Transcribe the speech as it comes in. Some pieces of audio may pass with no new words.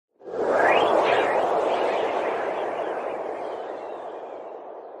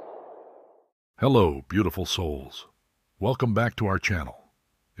Hello, beautiful souls. Welcome back to our channel.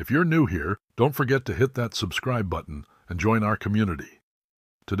 If you're new here, don't forget to hit that subscribe button and join our community.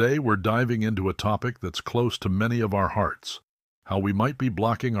 Today, we're diving into a topic that's close to many of our hearts: how we might be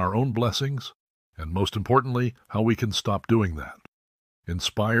blocking our own blessings, and most importantly, how we can stop doing that.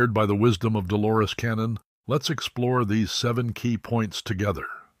 Inspired by the wisdom of Dolores Cannon, let's explore these 7 key points together.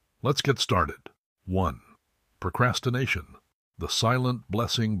 Let's get started. 1. Procrastination. The silent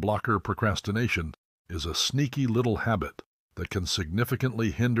blessing blocker. Procrastination is a sneaky little habit that can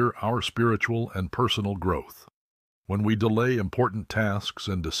significantly hinder our spiritual and personal growth. When we delay important tasks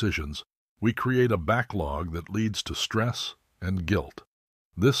and decisions, we create a backlog that leads to stress and guilt.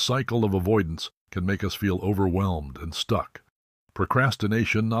 This cycle of avoidance can make us feel overwhelmed and stuck.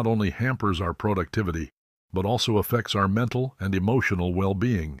 Procrastination not only hampers our productivity, but also affects our mental and emotional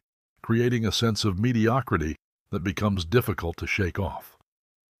well-being, creating a sense of mediocrity that becomes difficult to shake off.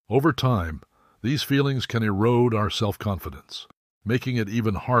 Over time, these feelings can erode our self-confidence, making it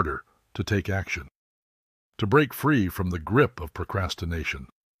even harder to take action. To break free from the grip of procrastination,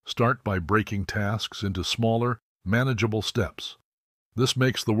 start by breaking tasks into smaller, manageable steps. This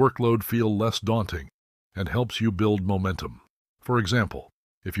makes the workload feel less daunting and helps you build momentum. For example,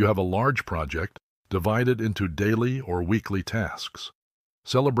 if you have a large project, divide it into daily or weekly tasks.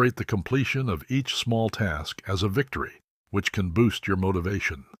 Celebrate the completion of each small task as a victory, which can boost your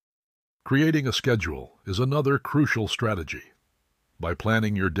motivation. Creating a schedule is another crucial strategy. By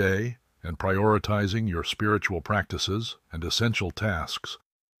planning your day and prioritizing your spiritual practices and essential tasks,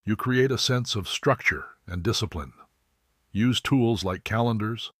 you create a sense of structure and discipline. Use tools like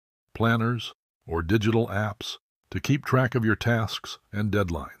calendars, planners, or digital apps to keep track of your tasks and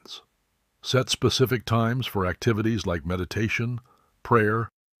deadlines. Set specific times for activities like meditation, prayer,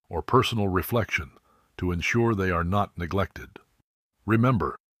 or personal reflection to ensure they are not neglected.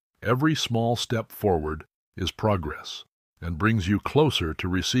 Remember, every small step forward is progress and brings you closer to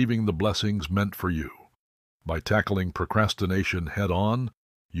receiving the blessings meant for you. By tackling procrastination head-on,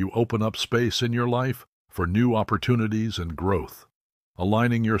 you open up space in your life for new opportunities and growth,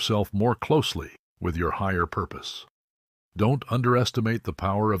 aligning yourself more closely with your higher purpose. Don't underestimate the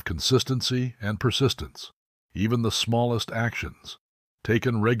power of consistency and persistence. Even the smallest actions,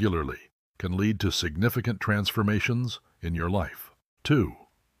 taken regularly, can lead to significant transformations in your life. 2.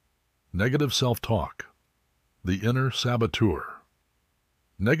 Negative self-talk. The inner saboteur.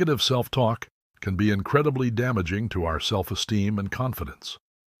 Negative self-talk can be incredibly damaging to our self-esteem and confidence.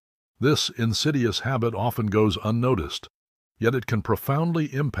 This insidious habit often goes unnoticed, yet it can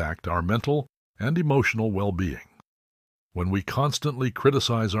profoundly impact our mental and emotional well-being. When we constantly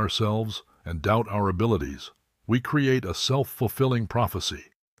criticize ourselves and doubt our abilities, we create a self-fulfilling prophecy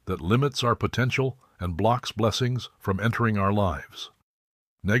that limits our potential and blocks blessings from entering our lives.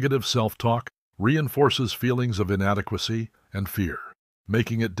 Negative self-talk reinforces feelings of inadequacy and fear,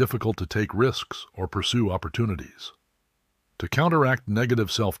 making it difficult to take risks or pursue opportunities. To counteract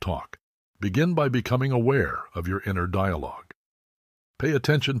negative self-talk, begin by becoming aware of your inner dialogue. Pay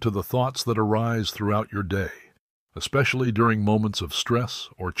attention to the thoughts that arise throughout your day, especially during moments of stress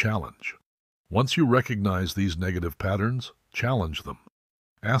or challenge. Once you recognize these negative patterns, challenge them.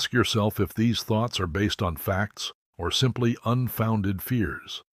 Ask yourself if these thoughts are based on facts or simply unfounded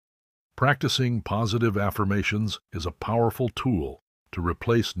fears. Practicing positive affirmations is a powerful tool to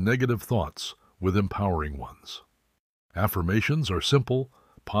replace negative thoughts with empowering ones. Affirmations are simple,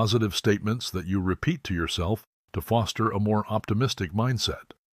 positive statements that you repeat to yourself to foster a more optimistic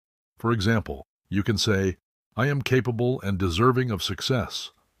mindset. For example, you can say, "I am capable and deserving of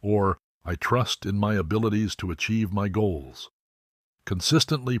success," or "I trust in my abilities to achieve my goals."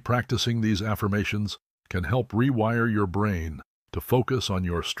 Consistently practicing these affirmations can help rewire your brain to focus on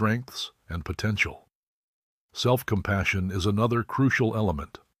your strengths and potential. Self-compassion is another crucial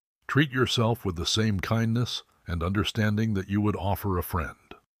element. Treat yourself with the same kindness and understanding that you would offer a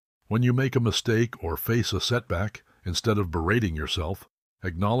friend. When you make a mistake or face a setback, instead of berating yourself,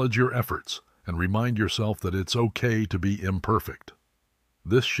 acknowledge your efforts and remind yourself that it's okay to be imperfect.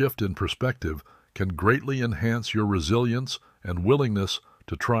 This shift in perspective can greatly enhance your resilience and willingness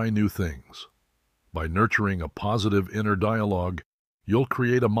to try new things. By nurturing a positive inner dialogue, you'll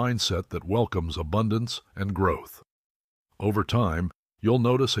create a mindset that welcomes abundance and growth. Over time, you'll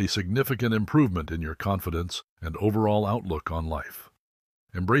notice a significant improvement in your confidence and overall outlook on life.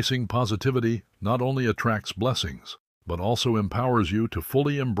 Embracing positivity not only attracts blessings, but also empowers you to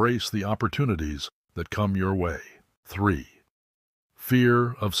fully embrace the opportunities that come your way. 3.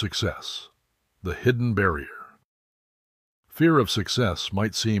 Fear of success. The hidden barrier. Fear of success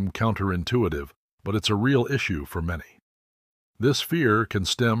might seem counterintuitive, but it's a real issue for many. This fear can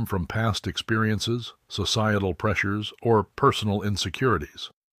stem from past experiences, societal pressures, or personal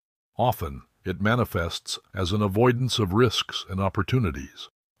insecurities. Often, it manifests as an avoidance of risks and opportunities,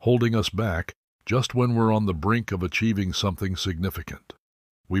 holding us back just when we're on the brink of achieving something significant.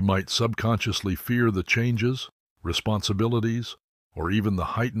 We might subconsciously fear the changes, responsibilities, or even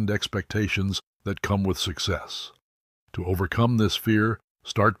the heightened expectations that come with success. To overcome this fear,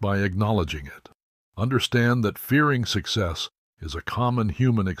 start by acknowledging it. Understand that fearing success is a common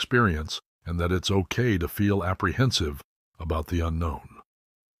human experience and that it's okay to feel apprehensive about the unknown.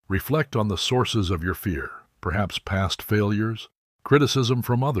 Reflect on the sources of your fear, perhaps past failures, criticism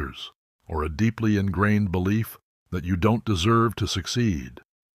from others, or a deeply ingrained belief that you don't deserve to succeed.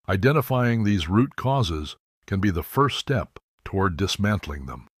 Identifying these root causes can be the first step toward dismantling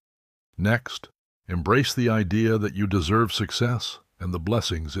them. Next, embrace the idea that you deserve success and the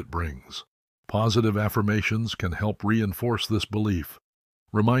blessings it brings. Positive affirmations can help reinforce this belief.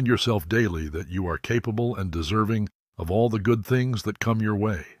 Remind yourself daily that you are capable and deserving of all the good things that come your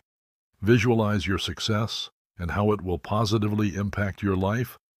way. Visualize your success and how it will positively impact your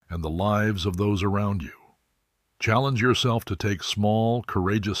life and the lives of those around you. Challenge yourself to take small,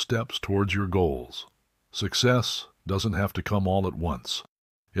 courageous steps towards your goals. Success doesn't have to come all at once.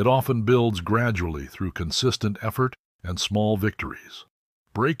 It often builds gradually through consistent effort and small victories.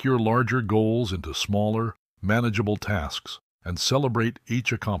 Break your larger goals into smaller, manageable tasks and celebrate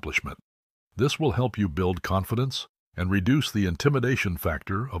each accomplishment. This will help you build confidence and reduce the intimidation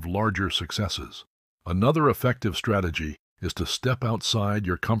factor of larger successes. Another effective strategy is to step outside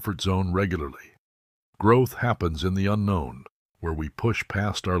your comfort zone regularly. Growth happens in the unknown, where we push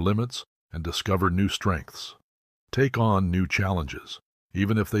past our limits and discover new strengths. Take on new challenges,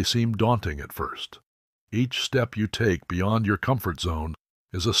 even if they seem daunting at first. Each step you take beyond your comfort zone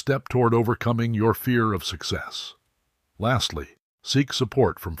is a step toward overcoming your fear of success. Lastly, seek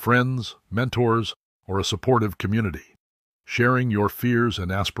support from friends, mentors, or a supportive community. Sharing your fears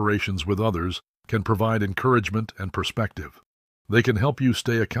and aspirations with others can provide encouragement and perspective. They can help you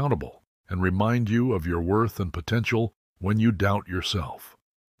stay accountable and remind you of your worth and potential when you doubt yourself.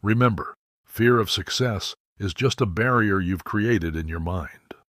 Remember, fear of success is just a barrier you've created in your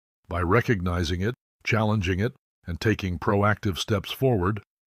mind. By recognizing it, challenging it, and taking proactive steps forward,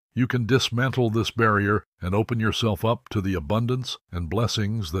 you can dismantle this barrier and open yourself up to the abundance and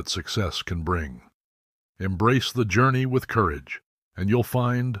blessings that success can bring. Embrace the journey with courage, and you'll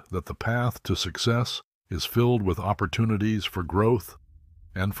find that the path to success is filled with opportunities for growth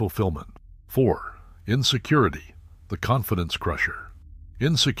and fulfillment. 4. Insecurity, the confidence crusher.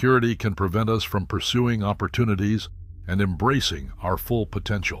 Insecurity can prevent us from pursuing opportunities and embracing our full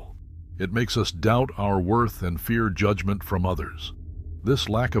potential. It makes us doubt our worth and fear judgment from others. This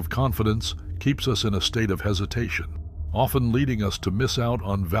lack of confidence keeps us in a state of hesitation, often leading us to miss out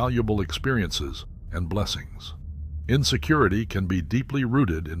on valuable experiences and blessings. Insecurity can be deeply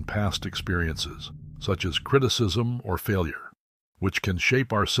rooted in past experiences, such as criticism or failure, which can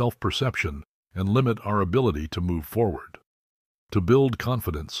shape our self-perception and limit our ability to move forward. To build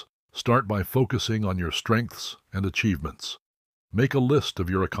confidence, start by focusing on your strengths and achievements. Make a list of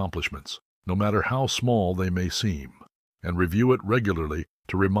your accomplishments, no matter how small they may seem, and review it regularly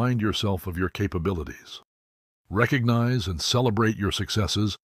to remind yourself of your capabilities. Recognize and celebrate your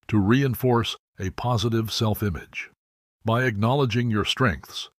successes to reinforce a positive self-image. By acknowledging your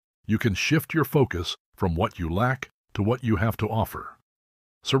strengths, you can shift your focus from what you lack to what you have to offer.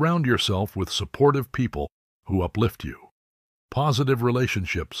 Surround yourself with supportive people who uplift you. Positive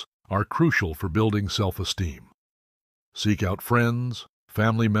relationships are crucial for building self-esteem. Seek out friends,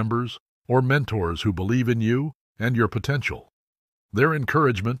 family members, or mentors who believe in you and your potential. Their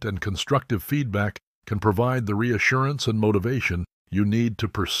encouragement and constructive feedback can provide the reassurance and motivation you need to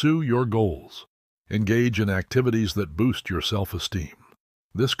pursue your goals. Engage in activities that boost your self-esteem.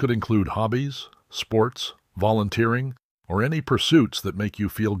 This could include hobbies, sports, volunteering, or any pursuits that make you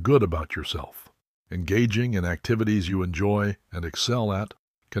feel good about yourself. Engaging in activities you enjoy and excel at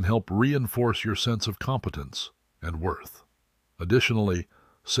can help reinforce your sense of competence and worth. Additionally,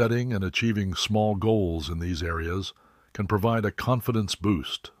 setting and achieving small goals in these areas can provide a confidence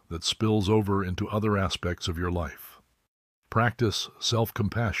boost that spills over into other aspects of your life. Practice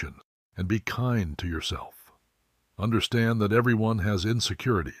self-compassion and be kind to yourself. Understand that everyone has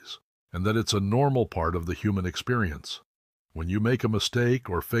insecurities and that it's a normal part of the human experience. When you make a mistake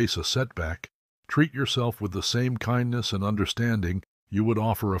or face a setback, treat yourself with the same kindness and understanding you would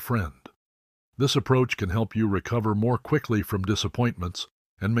offer a friend. This approach can help you recover more quickly from disappointments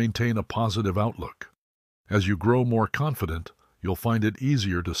and maintain a positive outlook. As you grow more confident, you'll find it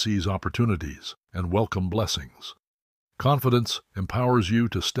easier to seize opportunities and welcome blessings. Confidence empowers you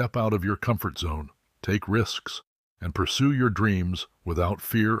to step out of your comfort zone, take risks, and pursue your dreams without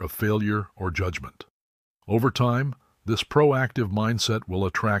fear of failure or judgment. Over time, this proactive mindset will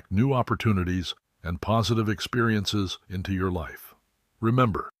attract new opportunities and positive experiences into your life.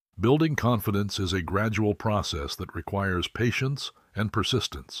 Remember, building confidence is a gradual process that requires patience and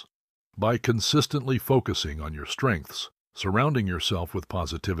persistence. By consistently focusing on your strengths, surrounding yourself with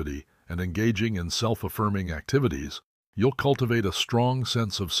positivity, and engaging in self-affirming activities, you'll cultivate a strong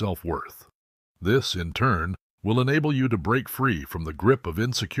sense of self-worth. This, in turn, will enable you to break free from the grip of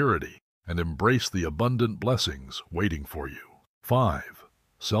insecurity and embrace the abundant blessings waiting for you. 5.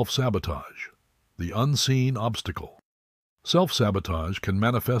 Self-sabotage, the unseen obstacle. Self-sabotage can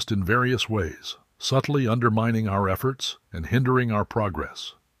manifest in various ways, subtly undermining our efforts and hindering our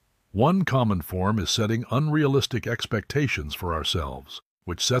progress. One common form is setting unrealistic expectations for ourselves,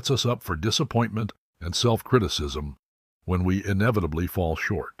 which sets us up for disappointment and self-criticism when we inevitably fall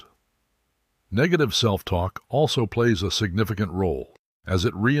short. Negative self-talk also plays a significant role, as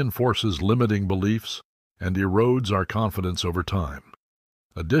it reinforces limiting beliefs and erodes our confidence over time.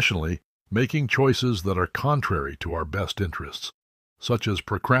 Additionally, making choices that are contrary to our best interests, such as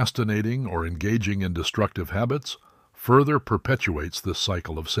procrastinating or engaging in destructive habits, further perpetuates this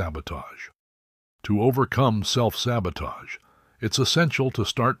cycle of sabotage. To overcome self-sabotage, it's essential to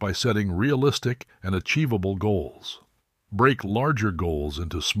start by setting realistic and achievable goals. Break larger goals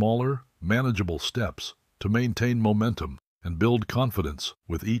into smaller, manageable steps to maintain momentum and build confidence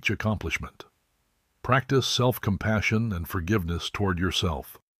with each accomplishment. Practice self-compassion and forgiveness toward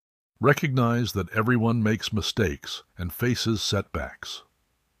yourself. Recognize that everyone makes mistakes and faces setbacks.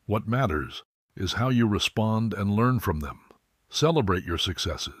 What matters is how you respond and learn from them. Celebrate your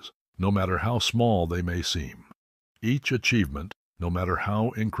successes, no matter how small they may seem. Each achievement, no matter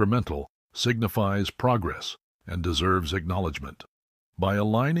how incremental, signifies progress and deserves acknowledgement. By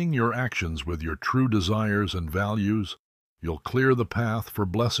aligning your actions with your true desires and values, you'll clear the path for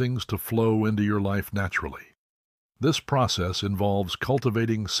blessings to flow into your life naturally. This process involves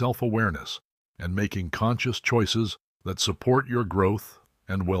cultivating self-awareness and making conscious choices that support your growth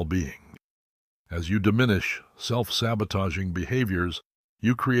and well-being. As you diminish self-sabotaging behaviors,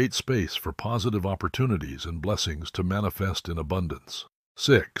 you create space for positive opportunities and blessings to manifest in abundance.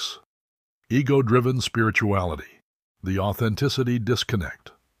 6. Ego-driven spirituality, the authenticity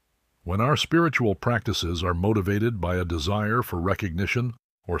disconnect. When our spiritual practices are motivated by a desire for recognition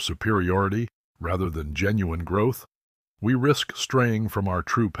or superiority rather than genuine growth, we risk straying from our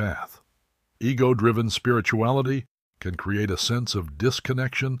true path. Ego-driven spirituality can create a sense of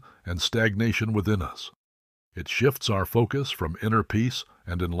disconnection and stagnation within us. It shifts our focus from inner peace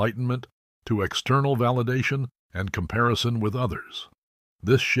and enlightenment to external validation and comparison with others.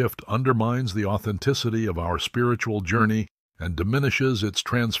 This shift undermines the authenticity of our spiritual journey and diminishes its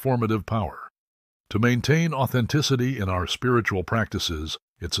transformative power. To maintain authenticity in our spiritual practices,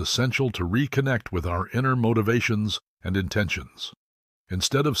 it's essential to reconnect with our inner motivations and intentions.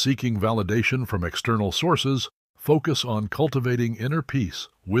 Instead of seeking validation from external sources, focus on cultivating inner peace,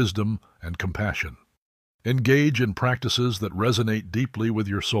 wisdom, and compassion. Engage in practices that resonate deeply with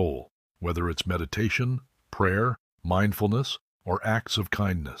your soul, whether it's meditation, prayer, mindfulness, or acts of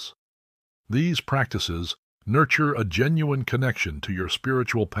kindness. These practices nurture a genuine connection to your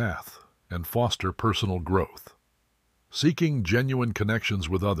spiritual path and foster personal growth. Seeking genuine connections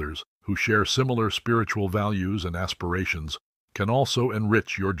with others who share similar spiritual values and aspirations can also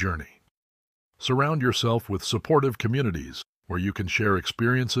enrich your journey. Surround yourself with supportive communities where you can share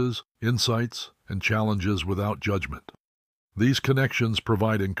experiences, insights, and challenges without judgment. These connections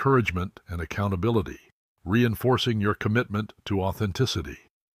provide encouragement and accountability, reinforcing your commitment to authenticity.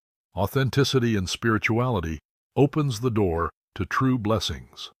 Authenticity in spirituality opens the door to true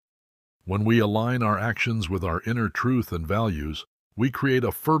blessings. When we align our actions with our inner truth and values, we create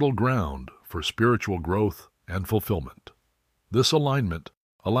a fertile ground for spiritual growth and fulfillment. This alignment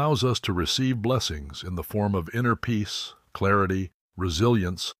allows us to receive blessings in the form of inner peace, clarity,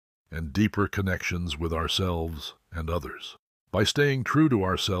 resilience, and deeper connections with ourselves and others. By staying true to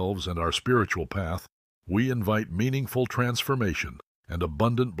ourselves and our spiritual path, we invite meaningful transformation and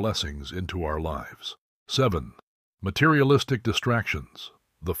abundant blessings into our lives. 7. Materialistic distractions,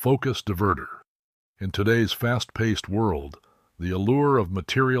 the focus diverter. In today's fast-paced world, the allure of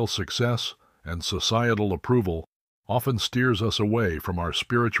material success and societal approval often steers us away from our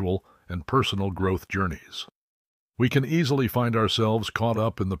spiritual and personal growth journeys. We can easily find ourselves caught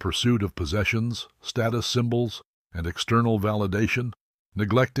up in the pursuit of possessions, status symbols, and external validation,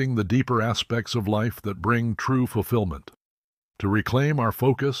 neglecting the deeper aspects of life that bring true fulfillment. To reclaim our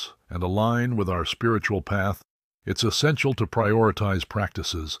focus and align with our spiritual path, It's essential to prioritize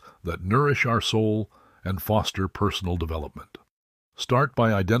practices that nourish our soul and foster personal development. Start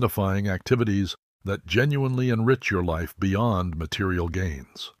by identifying activities that genuinely enrich your life beyond material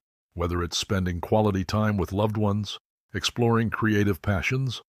gains, whether it's spending quality time with loved ones, exploring creative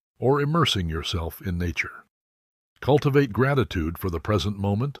passions, or immersing yourself in nature. Cultivate gratitude for the present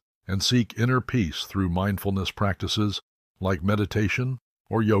moment and seek inner peace through mindfulness practices like meditation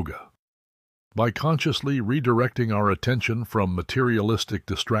or yoga. By consciously redirecting our attention from materialistic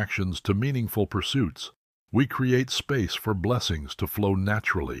distractions to meaningful pursuits, we create space for blessings to flow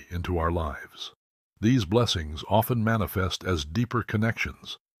naturally into our lives. These blessings often manifest as deeper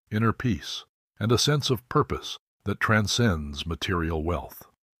connections, inner peace, and a sense of purpose that transcends material wealth.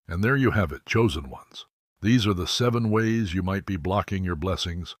 And there you have it, chosen ones. These are the 7 ways you might be blocking your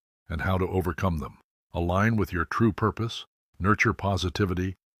blessings and how to overcome them. Align with your true purpose, nurture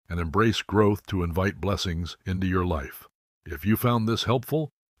positivity, and embrace growth to invite blessings into your life. If you found this helpful,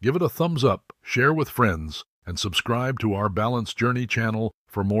 give it a thumbs up, share with friends, and subscribe to our Balanced Journey channel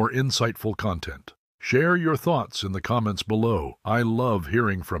for more insightful content. Share your thoughts in the comments below. I love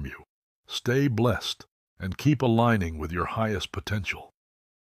hearing from you. Stay blessed and keep aligning with your highest potential.